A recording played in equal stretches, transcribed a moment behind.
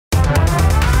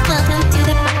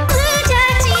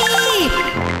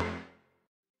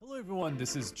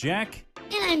this is Jack.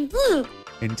 And I'm Blue.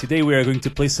 And today we are going to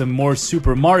play some more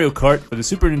Super Mario Kart for the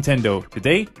Super Nintendo.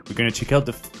 Today, we're going to check out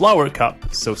the Flower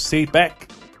Cup, so stay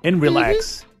back and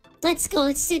relax. Let's go,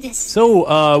 let's do this.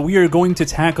 So, we are going to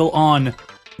tackle on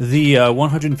the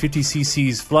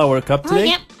 150cc's Flower Cup today. Oh,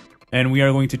 yep. And we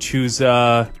are going to choose,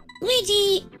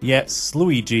 Luigi! yes,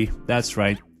 Luigi, that's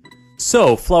right.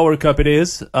 So, Flower Cup it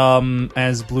is,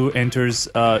 as Blue enters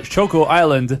Choco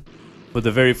Island for the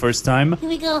very first time. Here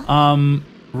we go.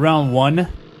 Round 1.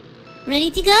 Ready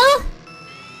to go?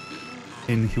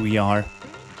 And here we are.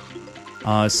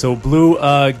 So Blue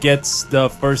gets the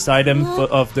first item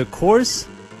of the course.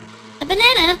 A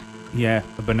banana. Yeah,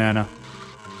 a banana.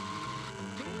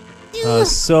 Ew.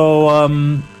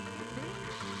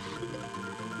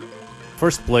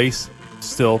 First place,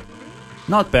 still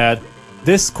not bad.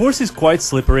 This course is quite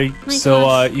slippery, My so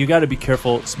gosh. you gotta be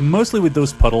careful, mostly with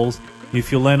those puddles. If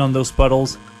you land on those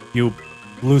puddles, you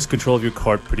lose control of your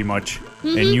kart pretty much,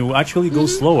 and you actually go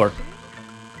slower.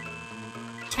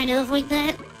 Try to avoid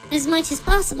that as much as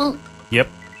possible. Yep,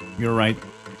 you're right.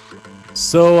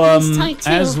 So Nice tie, too.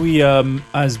 as we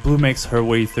as Blue makes her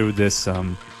way through this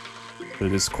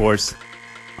course,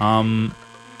 I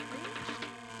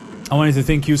wanted to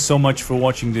thank you so much for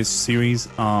watching this series,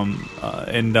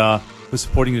 and for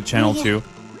supporting the channel too,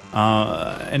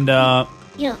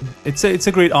 Yeah, it's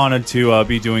a great honor to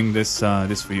be doing this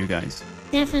for you guys.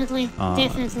 definitely,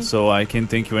 definitely. So I can't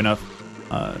thank you enough.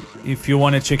 If you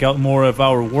want to check out more of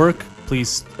our work,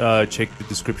 please check the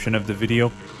description of the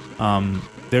video.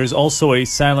 There's also a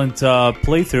silent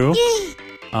playthrough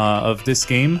of this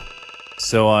game.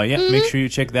 So yeah, make sure you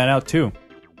check that out too.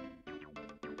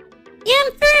 Yeah,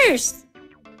 I'm first!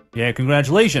 Yeah,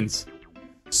 congratulations.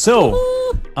 So,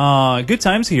 good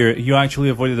times here. You actually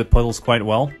avoided the puddles quite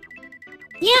well.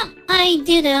 Yeah, I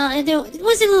did. It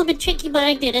was a little bit tricky, but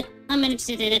I did it. I managed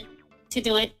to do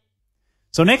it.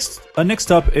 So next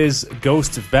up is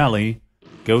Ghost Valley.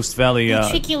 Ghost Valley The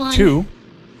tricky one. 2,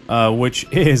 which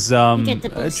is Get the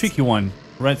a boost. tricky one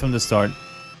right from the start.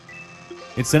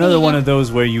 It's another one of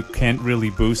those where you can't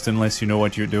really boost unless you know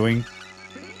what you're doing.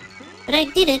 But I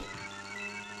did it.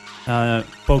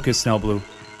 Focus now, Blue,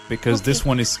 because this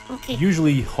one is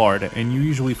usually hard, and you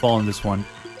usually fall on this one.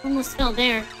 Almost fell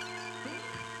there.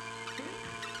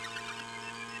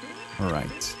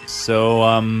 Alright,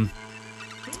 so,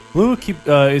 Blue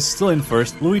is still in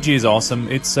first. Luigi is awesome.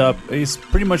 It's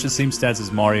pretty much the same stats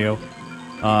as Mario.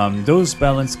 Those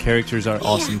balanced characters are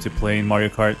awesome to play in Mario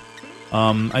Kart.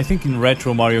 I think in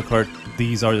retro Mario Kart,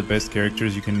 these are the best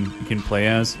characters you can play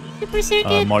as. Super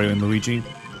Circuit. Mario and Luigi.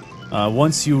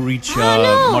 Once you reach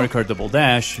no! Mario Kart Double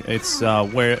Dash, it's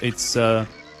where it's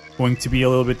going to be a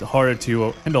little bit harder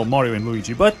to handle Mario and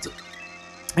Luigi. But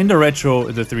in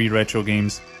the 3 retro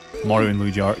games, Mario and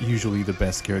Luigi are usually the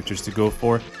best characters to go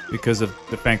for because of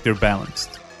the fact they're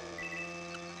balanced.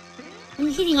 I'm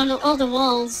hitting on all the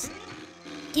walls.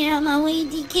 Get out of my way,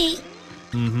 DK.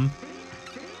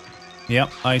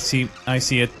 Yep, I see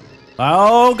it.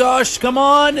 Oh gosh, come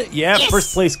on! Yeah, Yes!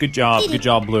 First place, good job,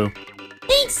 Blue.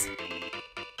 Thanks.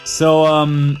 So,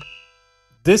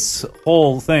 this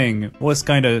whole thing was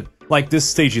kind of like, this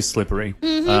stage is slippery.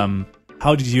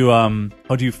 How do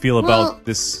you feel about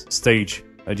this stage?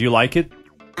 Do you like it?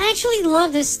 I actually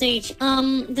love this stage.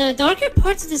 The darker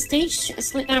parts of the stage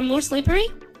are more slippery,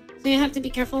 so you have to be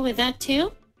careful with that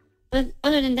too. But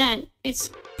other than that,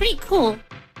 it's pretty cool.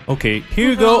 Okay,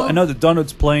 here you go, another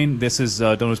Donuts Plane. This is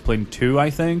Donuts Plane 2, I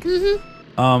think.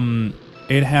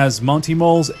 It has Monty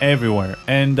Moles everywhere,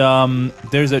 and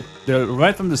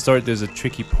right from the start there's a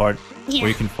tricky part where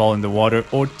you can fall in the water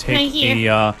or take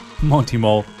a Monty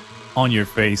Mole on your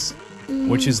face,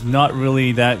 which is not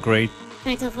really that great.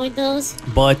 Try to avoid those.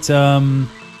 But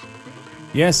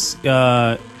yes,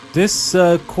 this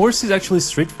course is actually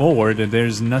straightforward.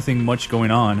 There's nothing much going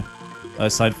on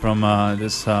aside from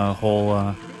this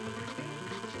whole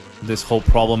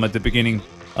problem at the beginning.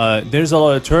 There's a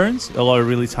lot of turns, a lot of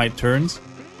really tight turns,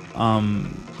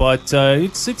 but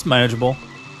it's manageable.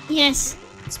 Yes.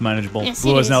 It's manageable. Yes,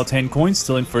 Blue it has is. now 10 coins,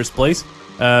 still in first place,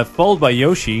 followed by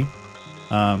Yoshi.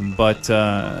 But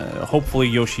hopefully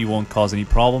Yoshi won't cause any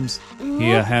problems. He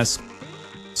has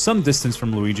some distance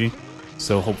from Luigi,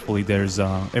 so hopefully there's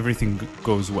everything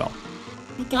goes well.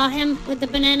 I got him with the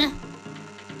banana.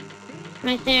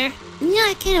 Right there. Yeah,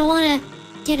 I kind of want to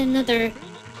get another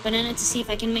banana to see if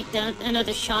I can make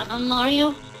another shot on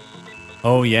Mario.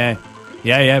 Oh yeah,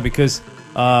 because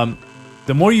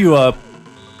the more you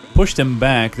push them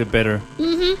back, the better.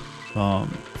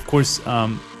 Of course,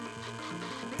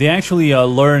 they actually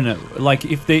learn, like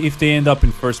if they end up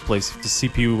in first place, if the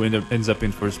CPU ends up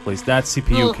in first place, that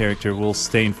CPU character will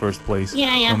stay in first place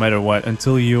no matter what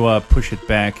until you push it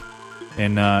back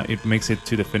and it makes it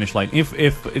to the finish line. If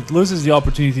it loses the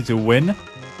opportunity to win,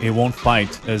 it won't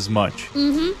fight as much.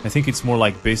 I think it's more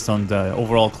like based on the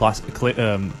overall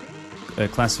classification,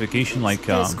 like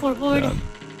the scoreboard,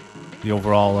 the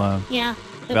overall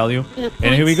value.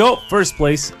 And here we go, first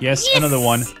place. Yes, another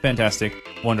one. Fantastic,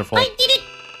 wonderful. I did it.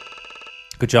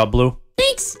 Good job, Blue.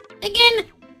 Thanks again.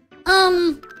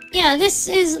 Yeah, this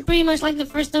is pretty much like the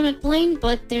first donut plane,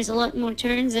 but there's a lot more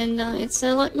turns and it's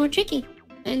a lot more tricky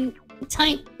and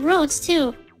tight roads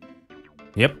too.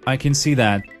 Yep, I can see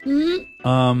that.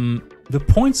 The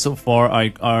points so far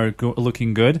are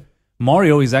looking good.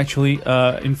 Mario is actually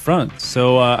in front,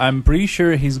 so I'm pretty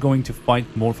sure he's going to fight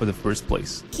more for the first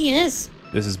place. He is.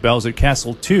 This is Bowser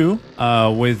Castle 2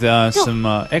 with some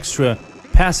extra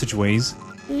passageways.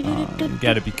 You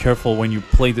gotta be careful when you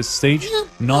play this stage,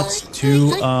 not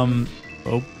to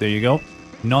oh, there you go,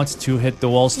 not to hit the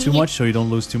walls too much, so you don't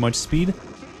lose too much speed.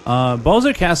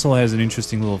 Bowser Castle has an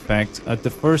interesting little fact. At the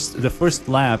first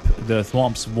lap, the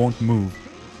thwomps won't move.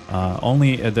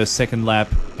 Only at the second lap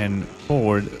and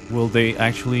forward will they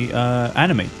actually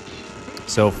animate.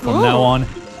 So from now on,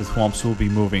 the thwomps will be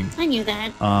moving. I knew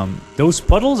that. Those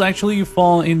puddles, actually, you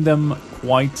fall in them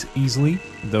quite easily.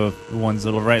 The ones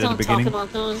that are right at the beginning. Don't talk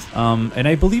about those. And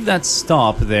I believe that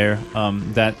stop there,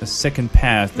 that second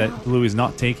path that Blue is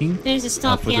not taking. There's a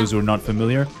stop, for those who are not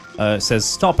familiar, says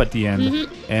stop at the end.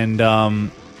 And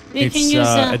it's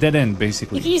a dead end,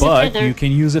 basically. But you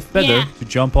can use a feather to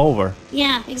jump over.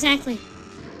 Yeah, exactly.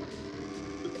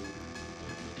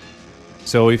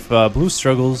 So if Blue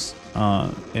struggles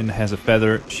and has a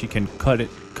feather, she can cut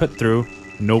through,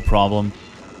 no problem.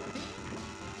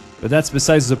 But that's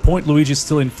besides the point. Luigi's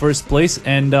still in first place,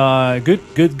 and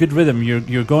good rhythm.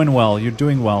 You're going well. You're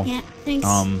doing well. Yeah, thanks.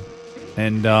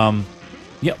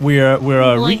 Yeah,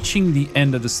 we're reaching the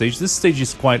end of the stage. This stage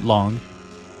is quite long,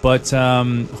 but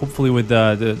hopefully with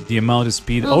the amount of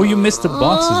speed. Oh, you missed the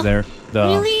boxes there.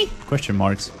 The really? Question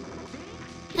marks.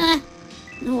 No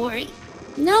worry.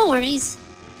 No worries.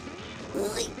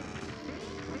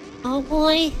 Oh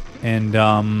boy. And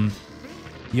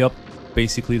yep,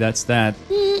 basically that's that.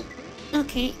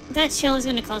 Okay, that shell is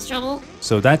gonna cause trouble.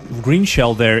 So that green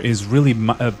shell there is really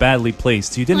badly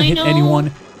placed. You didn't hit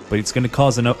anyone, but it's gonna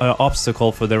cause an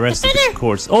obstacle for the rest of the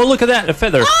course. Oh, look at that, a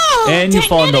feather! Oh, and you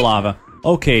fall in the lava.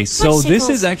 Okay, so Popsicles. This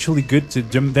is actually good to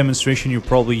demonstration. You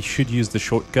probably should use the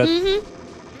shortcut.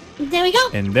 There we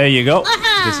go. And there you go.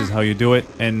 Aha! This is how you do it.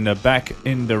 And back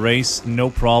in the race, no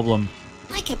problem.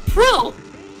 Like a pro.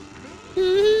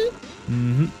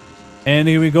 And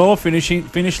here we go,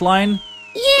 finish line.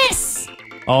 Yes.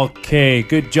 Okay,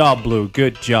 good job, Blue.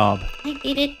 Good job. I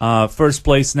did it. First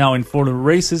place now in 4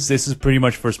 races. This is pretty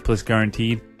much first place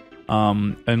guaranteed.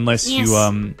 Unless you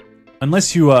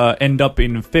end up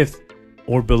in 5th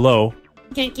or below.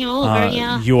 Get you over,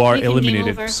 yeah. You are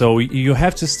eliminated. So you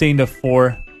have to stay in the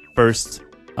 4 first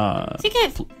I think I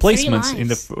have placements in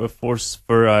the for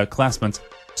classmates.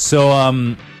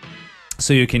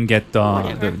 So you can get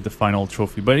the final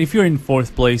trophy. But if you're in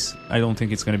 4th place, I don't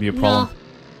think it's going to be a problem.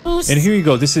 No. And here you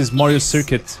go. This is Mario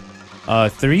Circuit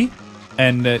 3,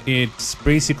 and it's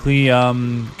basically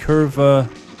curve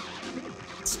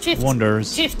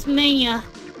wonders. Drift mania.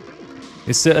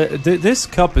 It's this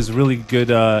cup is really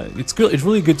good. It's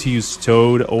really good to use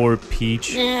Toad or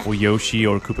Peach or Yoshi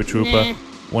or Koopa Troopa,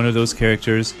 one of those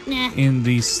characters in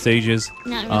these stages,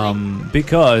 Not really.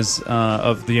 because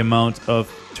of the amount of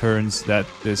turns that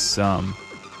this track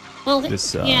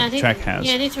has.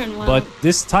 Yeah, they turn well. But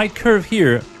this tight curve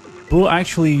here, Blue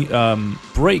actually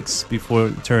brakes before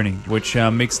turning, which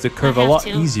makes the curve a lot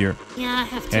easier. Yeah, I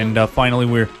have to. And finally,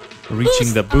 we're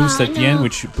reaching the boost at the end,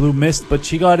 which Blue missed, but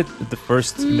she got it at the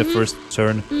first in the first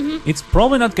turn. It's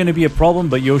probably not going to be a problem,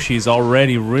 but Yoshi is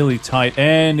already really tight,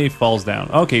 and he falls down.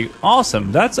 Okay,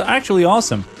 awesome. That's actually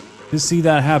awesome to see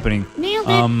that happening. Nailed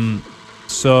it.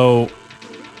 So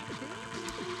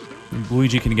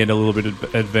Luigi can get a little bit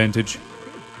of advantage.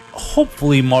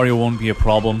 Hopefully Mario won't be a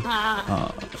problem.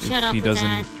 Shut up he with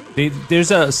doesn't. that.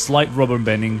 There's a slight rubber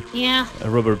banding. Yeah.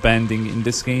 Rubber banding in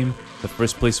this game. The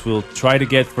first place will try to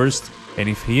get first, and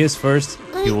if he is first,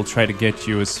 he will try to get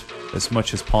you as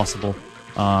much as possible.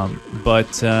 So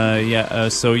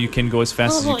you can go as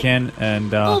fast as you can,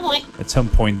 and at some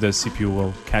point the CPU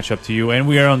will catch up to you. And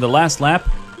we are on the last lap.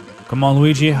 Come on,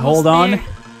 Luigi, hold on.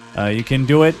 You can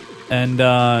do it. And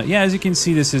as you can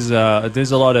see, this is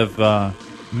there's a lot of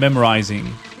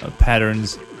memorizing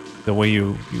patterns, the way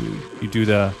you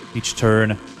do each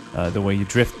turn, the way you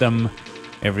drift them.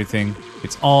 everything.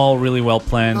 It's all really well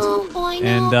planned. Oh boy, no.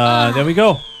 And there we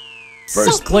go.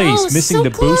 First place, close, missing so the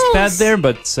boost pad close. there,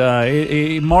 but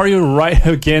Mario right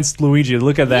against Luigi.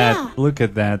 Look at that. Yeah. Look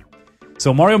at that.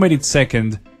 So Mario made it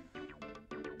second.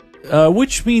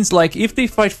 Which means, like, if they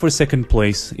fight for second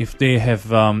place, if they have,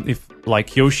 if,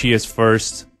 like, Yoshi is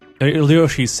first,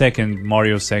 Yoshi is second,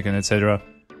 Mario second, etc.,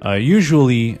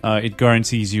 usually it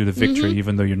guarantees you the victory,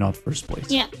 even though you're not first place.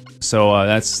 Yeah. So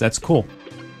that's cool.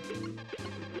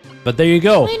 But there you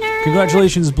go. Winner!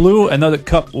 Congratulations, Blue. Another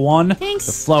cup won. Thanks.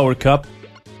 The Flower Cup.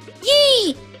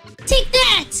 Yay! Take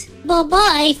that!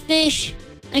 Bye-bye, fish.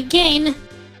 Again.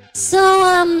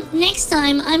 So, next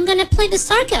time I'm gonna play the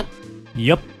Star Cup.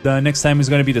 Yep. The next time is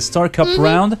going to be the Star Cup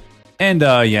round. And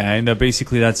yeah, and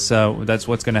basically that's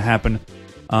what's going to happen.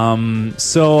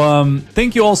 So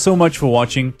thank you all so much for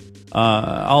watching.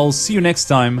 I'll see you next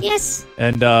time. Yes.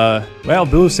 And well,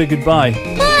 Blue, say goodbye.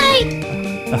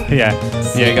 Bye!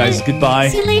 Yeah, guys, goodbye.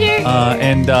 See you later.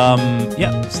 And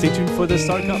yeah, stay tuned for the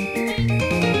Star Cup.